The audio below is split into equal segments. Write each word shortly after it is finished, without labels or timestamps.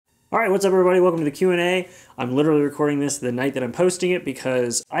All right, what's up, everybody? Welcome to the Q&A. I'm literally recording this the night that I'm posting it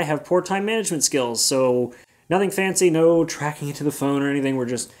because I have poor time management skills. So nothing fancy, no tracking it to the phone or anything. We're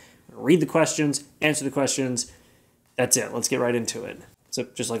just read the questions, answer the questions. That's it. Let's get right into it. So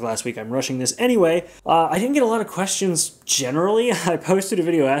just like last week, I'm rushing this anyway. I didn't get a lot of questions generally. I posted a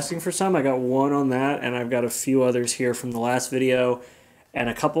video asking for some. I got one on that, and I've got a few others here from the last video, and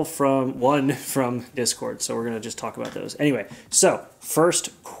one from Discord. So we're going to just talk about those. Anyway, so first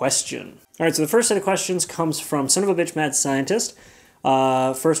question. All right, so the first set of questions comes from Son of a Bitch Mad Scientist.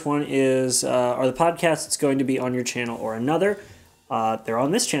 First one is, are the podcasts going to be on your channel or another? They're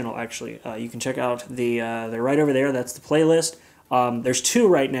on this channel, actually. You can check out they're right over there. That's the playlist. There's two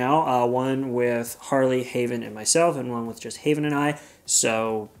right now, one with Harley, Haven, and myself, and one with just Haven and I.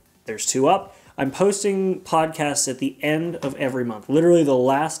 So there's two up. I'm posting podcasts at the end of every month. Literally the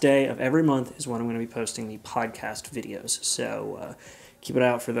last day of every month is when I'm going to be posting the podcast videos. So keep an eye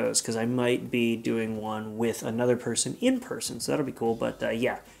out for those, because I might be doing one with another person in person. So that'll be cool. But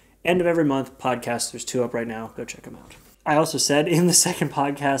yeah, end of every month, podcast. There's two up right now. Go check them out. I also said in the second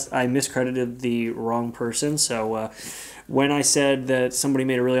podcast, I miscredited the wrong person. So when I said that somebody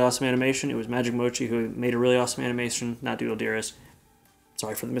made a really awesome animation, it was Magic Mochi who made a really awesome animation, not Doodle Dearest.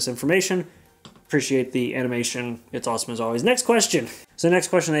 Sorry for the misinformation. Appreciate the animation. It's awesome as always. Next question. So the next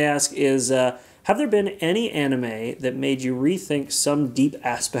question they ask is, have there been any anime that made you rethink some deep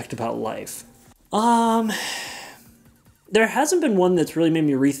aspect about life? There hasn't been one that's really made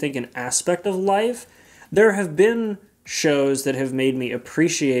me rethink an aspect of life. There have been shows that have made me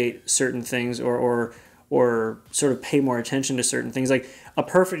appreciate certain things or sort of pay more attention to certain things. Like a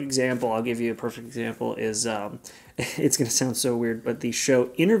perfect example, I'll give you a perfect example, is, it's going to sound so weird, but the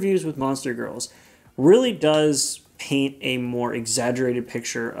show Interviews with Monster Girls really does paint a more exaggerated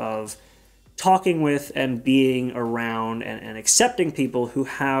picture of talking with and being around and accepting people who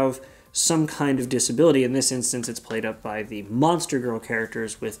have some kind of disability. In this instance, it's played up by the Monster Girl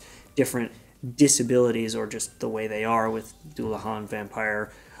characters with different disabilities, or just the way they are, with Dullahan,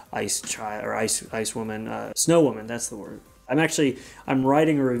 Vampire, Ice Woman, Snow Woman, that's the word. I'm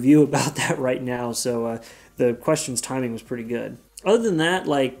writing a review about that right now, so the question's timing was pretty good. Other than that,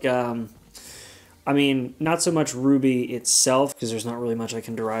 like, I mean, not so much RWBY itself, because there's not really much I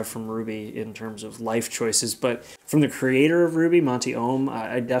can derive from RWBY in terms of life choices, but from the creator of RWBY, Monty Oum,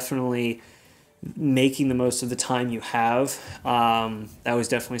 I definitely making the most of the time you have. That was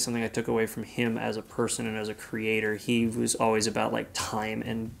definitely something I took away from him as a person and as a creator. He was always about like time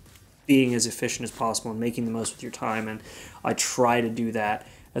and being as efficient as possible and making the most with your time, and I try to do that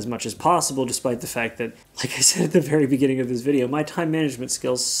as much as possible, despite the fact that, like I said at the very beginning of this video, my time management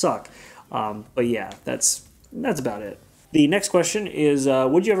skills suck. But yeah, that's about it. The next question is,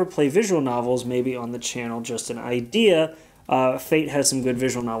 would you ever play visual novels, maybe on the channel? Just an idea. Fate has some good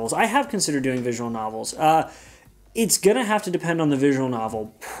visual novels. I have considered doing visual novels. It's going to have to depend on the visual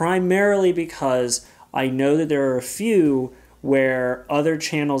novel, primarily because I know that there are a few where other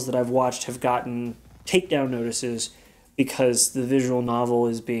channels that I've watched have gotten takedown notices because the visual novel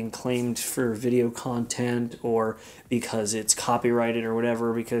is being claimed for video content, or because it's copyrighted or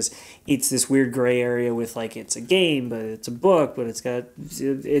whatever, because it's this weird gray area with, like, it's a game, but it's a book, but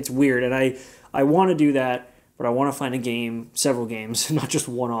it's weird. And I want to do that, but I want to find a game, several games, not just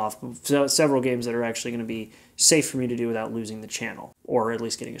one-off, but several games that are actually going to be safe for me to do without losing the channel, or at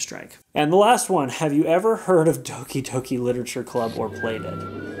least getting a strike. And the last one, have you ever heard of Doki Doki Literature Club or played it?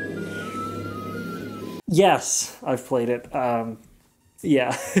 Yes, I've played it.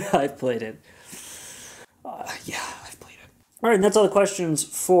 Yeah, I've played it. Yeah, I've played it. All right, and that's all the questions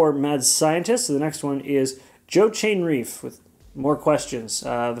for Mad Scientist. So the next one is Joe Chain Reef with more questions.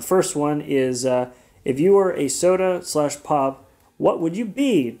 The first one is, if you were a soda/pop, what would you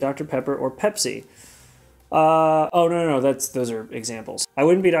be? Dr. Pepper or Pepsi? Oh, no, those are examples. I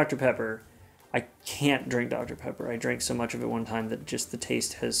wouldn't be Dr. Pepper. I can't drink Dr. Pepper. I drank so much of it one time that just the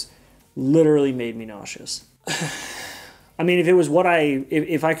taste has literally made me nauseous. I mean, if it was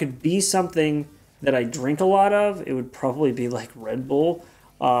if I could be something that I drink a lot of, it would probably be like Red Bull,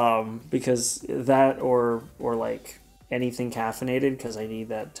 because that or like anything caffeinated, because I need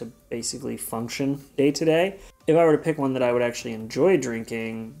that to basically function day to day. If I were to pick one that I would actually enjoy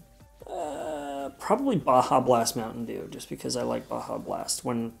drinking, probably Baja Blast Mountain Dew, just because I like Baja Blast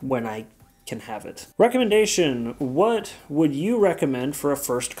when I can have it. Recommendation, what would you recommend for a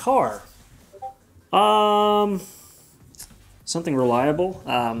first car? Something reliable.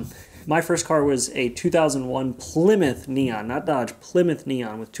 My first car was a 2001 Plymouth Neon, not Dodge, Plymouth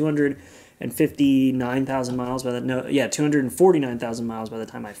Neon, with 259,000 miles by the, no, yeah, 249,000 miles by the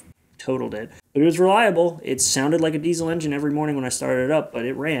time I totaled it. But it was reliable. It sounded like a diesel engine every morning when I started it up, but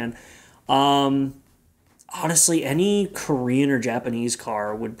it ran. Honestly, any Korean or Japanese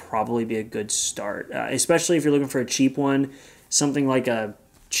car would probably be a good start, especially if you're looking for a cheap one, something like a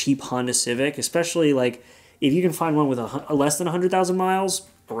cheap Honda Civic, especially like if you can find one with a less than 100,000 miles,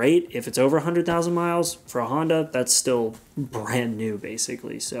 great. If it's over 100,000 miles for a Honda, that's still brand new,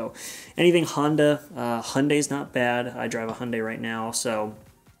 basically. So anything Honda, Hyundai's not bad. I drive a Hyundai right now, so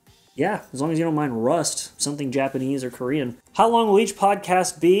yeah, as long as you don't mind rust, something Japanese or Korean. How long will each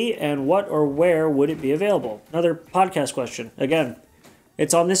podcast be, and what or where would it be available? Another podcast question. Again,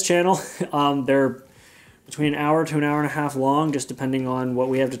 it's on this channel. They're between an hour to an hour and a half long, just depending on what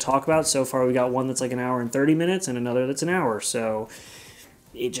we have to talk about. So far, we got one that's like an hour and 30 minutes and another that's an hour. So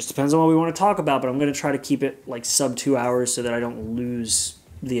it just depends on what we want to talk about, but I'm going to try to keep it like sub 2 hours so that I don't lose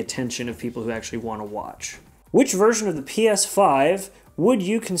the attention of people who actually want to watch. Which version of the PS5 would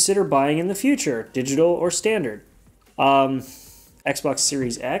you consider buying in the future, digital or standard? Xbox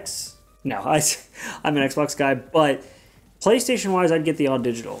Series X? No, I'm an Xbox guy, but PlayStation-wise, I'd get the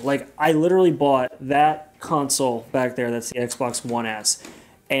all-digital. Like, I literally bought that console back there, that's the Xbox One S,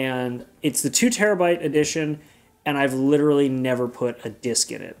 and it's the 2 terabyte edition, and I've literally never put a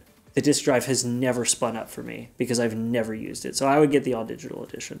disc in it. The disc drive has never spun up for me because I've never used it. So I would get the all-digital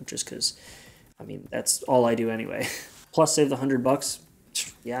edition just because, I mean, that's all I do anyway. Plus, save the $100.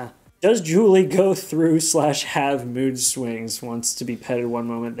 Yeah. Does Julie go through / have mood swings, wants to be petted one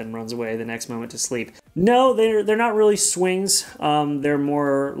moment, then runs away the next moment to sleep? No, they're not really swings. They're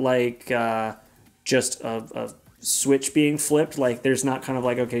more like just a switch being flipped. Like, there's not kind of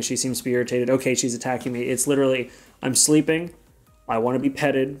like, okay, she seems to be irritated. Okay, she's attacking me. It's literally, I'm sleeping. I want to be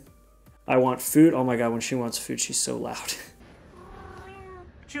petted. I want food. Oh my God, when she wants food, she's so loud.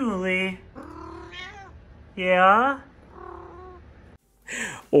 Julie. Yeah?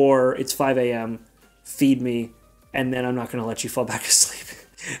 Or it's 5 a.m., feed me, and then I'm not going to let you fall back asleep.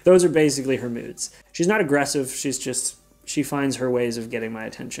 Those are basically her moods. She's not aggressive, she finds her ways of getting my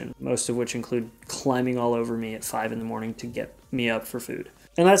attention, most of which include climbing all over me at 5 in the morning to get me up for food.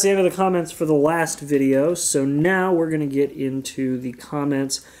 And that's the end of the comments for the last video, so now we're going to get into the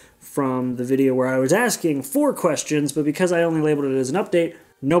comments from the video where I was asking 4 questions, but because I only labeled it as an update,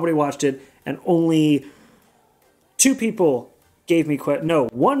 nobody watched it, and only 2 people gave me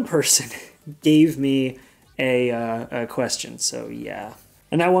one person gave me a question. So yeah,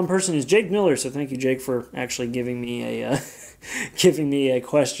 and that one person is Jake Miller. So thank you, Jake, for actually giving me a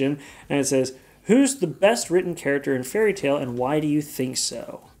question. And it says, "Who's the best written character in Fairy Tail, and why do you think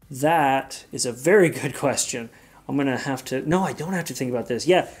so?" That is a very good question. I'm gonna have to. No, I don't have to think about this.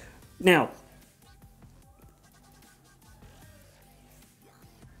 Yeah, now.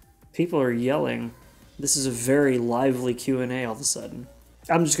 People are yelling. This is a very lively Q&A all of a sudden.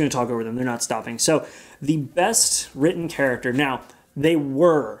 I'm just going to talk over them. They're not stopping. So the best written character. Now, they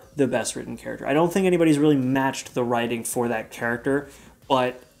were the best written character. I don't think anybody's really matched the writing for that character,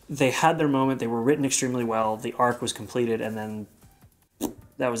 but they had their moment. They were written extremely well. The arc was completed, and then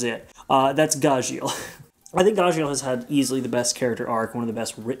that was it. That's Gajiel. I think Gajiel has had easily the best character arc, one of the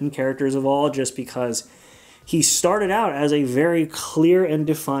best written characters of all, just because he started out as a very clear and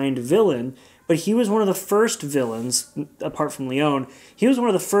defined villain, but he was one of the first villains, apart from Leon, he was one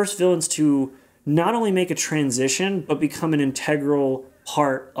of the first villains to not only make a transition, but become an integral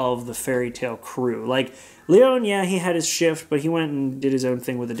part of the Fairy Tail crew. Like, Leon, yeah, he had his shift, but he went and did his own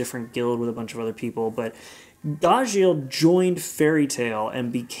thing with a different guild with a bunch of other people. But Gajiel joined Fairy Tail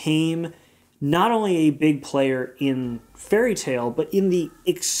and became not only a big player in Fairy Tail, but in the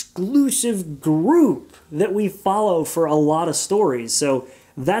exclusive group that we follow for a lot of stories. So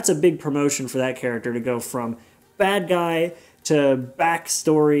that's a big promotion for that character to go from bad guy to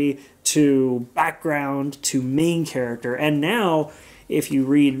backstory to background to main character. And now, if you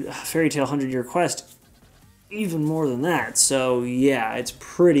read Fairy Tail 100-Year Quest, even more than that. So yeah, it's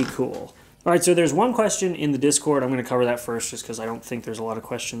pretty cool. All right, so there's one question in the Discord. I'm going to cover that first just because I don't think there's a lot of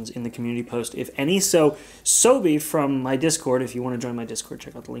questions in the community post, if any. So Sobi from my Discord, if you want to join my Discord,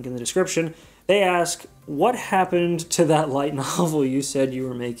 check out the link in the description. They ask, what happened to that light novel you said you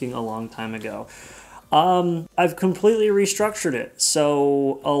were making a long time ago? I've completely restructured it.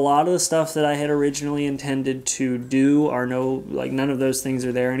 So a lot of the stuff that I had originally intended to do are none of those things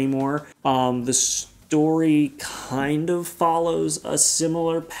are there anymore. The story kind of follows a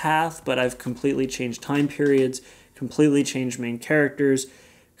similar path, but I've completely changed time periods, completely changed main characters,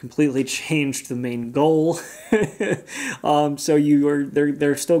 completely changed the main goal. So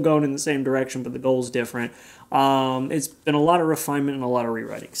they're still going in the same direction, but the goal's different. It's been a lot of refinement and a lot of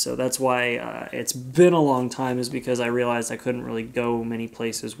rewriting. So that's why it's been a long time, is because I realized I couldn't really go many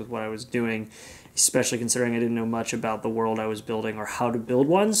places with what I was doing, especially considering I didn't know much about the world I was building or how to build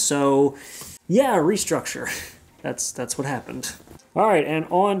one. So yeah, restructure. That's what happened. All right, and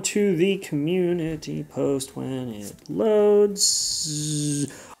on to the community post when it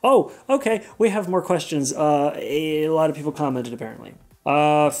loads. Oh, okay, we have more questions. A lot of people commented, apparently.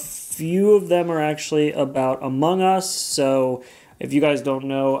 Few of them are actually about Among Us. So if you guys don't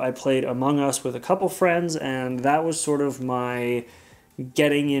know, I played Among Us with a couple friends, and that was sort of my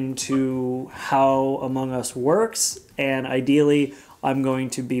getting into how Among Us works. And ideally, I'm going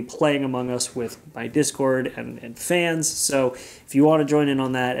to be playing Among Us with my Discord and fans. So if you want to join in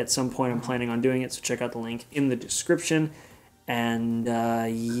on that, at some point I'm planning on doing it. So check out the link in the description. And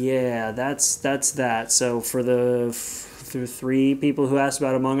yeah, that's that. So for the three people who asked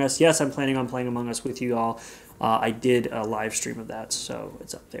about Among Us, yes, I'm planning on playing Among Us with you all. I did a live stream of that, so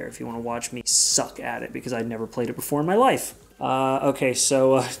it's up there if you want to watch me suck at it, because I'd never played it before in my life. Okay,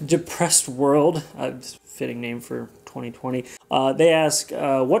 so Depressed World, fitting name for 2020. They ask,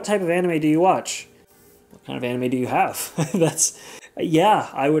 what type of anime do you watch? What kind of anime do you have? Yeah,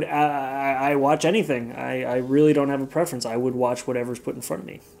 I watch anything. I really don't have a preference. I would watch whatever's put in front of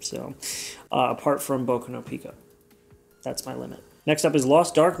me. So, apart from Boku no Pico. That's my limit. Next up is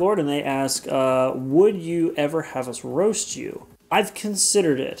Lost Dark Lord, and they ask, would you ever have us roast you? I've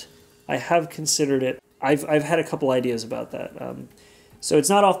considered it. I have considered it. I've had a couple ideas about that. So it's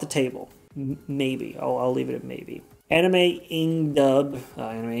not off the table. Maybe. I'll leave it at maybe. Anime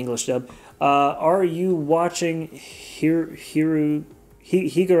English dub. Are you watching Higurashi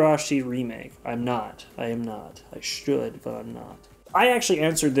remake? I'm not. I am not. I should, but I'm not. I actually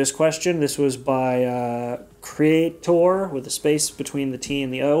answered this question. This was by Creator with a space between the T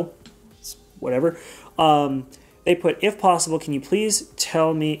and the O. Whatever. They put, if possible, can you please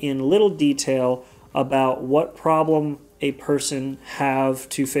tell me in little detail about what problem a person have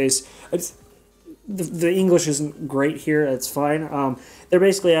to face? The English isn't great here. That's fine. They're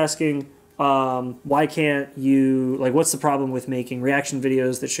basically asking, why can't you, like, what's the problem with making reaction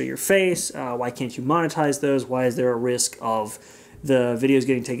videos that show your face? Why can't you monetize those? Why is there a risk of the videos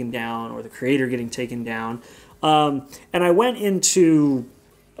getting taken down or the creator getting taken down? And I went into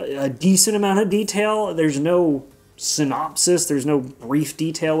a decent amount of detail. There's no synopsis. There's no brief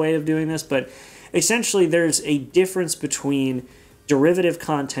detail way of doing this, but essentially there's a difference between derivative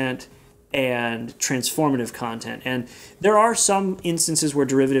content and transformative content. And there are some instances where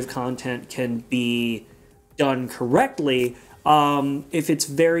derivative content can be done correctly if it's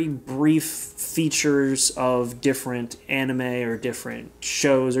very brief features of different anime or different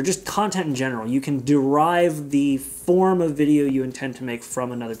shows or just content in general. You can derive the form of video you intend to make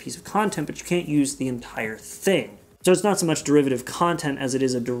from another piece of content, but you can't use the entire thing. So it's not so much derivative content as it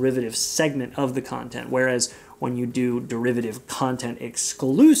is a derivative segment of the content, whereas when you do derivative content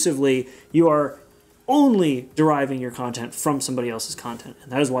exclusively, you are only deriving your content from somebody else's content.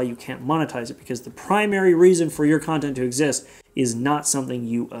 And that is why you can't monetize it, because the primary reason for your content to exist is not something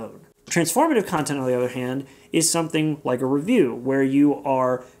you own. Transformative content, on the other hand, is something like a review, where you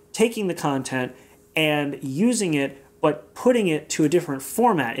are taking the content and using it, but putting it to a different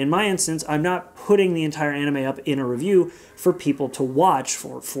format. In my instance, I'm not putting the entire anime up in a review for people to watch,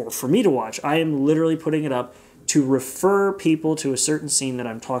 for me to watch. I am literally putting it up to refer people to a certain scene that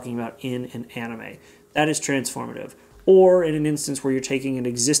I'm talking about in an anime. That is transformative. Or in an instance where you're taking an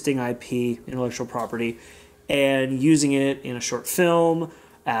existing IP, intellectual property, and using it in a short film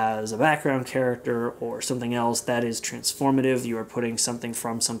as a background character or something else, that is transformative. You are putting something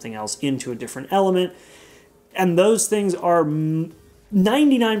from something else into a different element. And those things are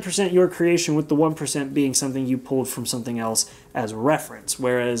 99% your creation, with the 1% being something you pulled from something else as reference.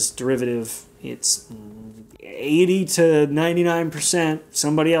 Whereas derivative, it's 80 to 99%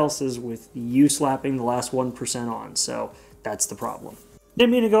 somebody else's, with you slapping the last 1% on. So that's the problem.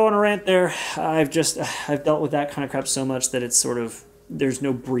 Didn't mean to go on a rant there. I've dealt with that kind of crap so much that it's sort of, there's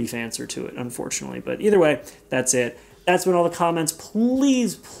no brief answer to it, unfortunately. But either way, that's it. That's been all the comments.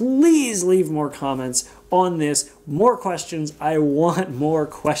 Please, please leave more comments on this. More questions. I want more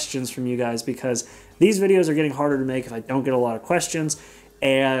questions from you guys, because these videos are getting harder to make if I don't get a lot of questions.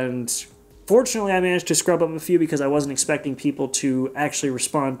 And fortunately, I managed to scrub up a few because I wasn't expecting people to actually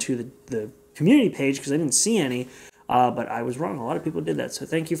respond to the community page, because I didn't see any. But I was wrong. A lot of people did that. So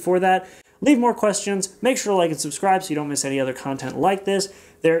thank you for that. Leave more questions. Make sure to like and subscribe so you don't miss any other content like this.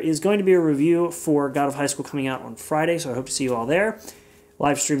 There is going to be a review for God of High School coming out on Friday, so I hope to see you all there.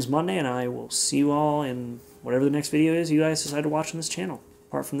 live streams Monday, and I will see you all in whatever the next video is you guys decide to watch on this channel.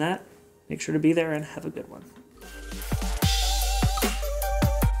 Apart from that, make sure to be there and have a good one.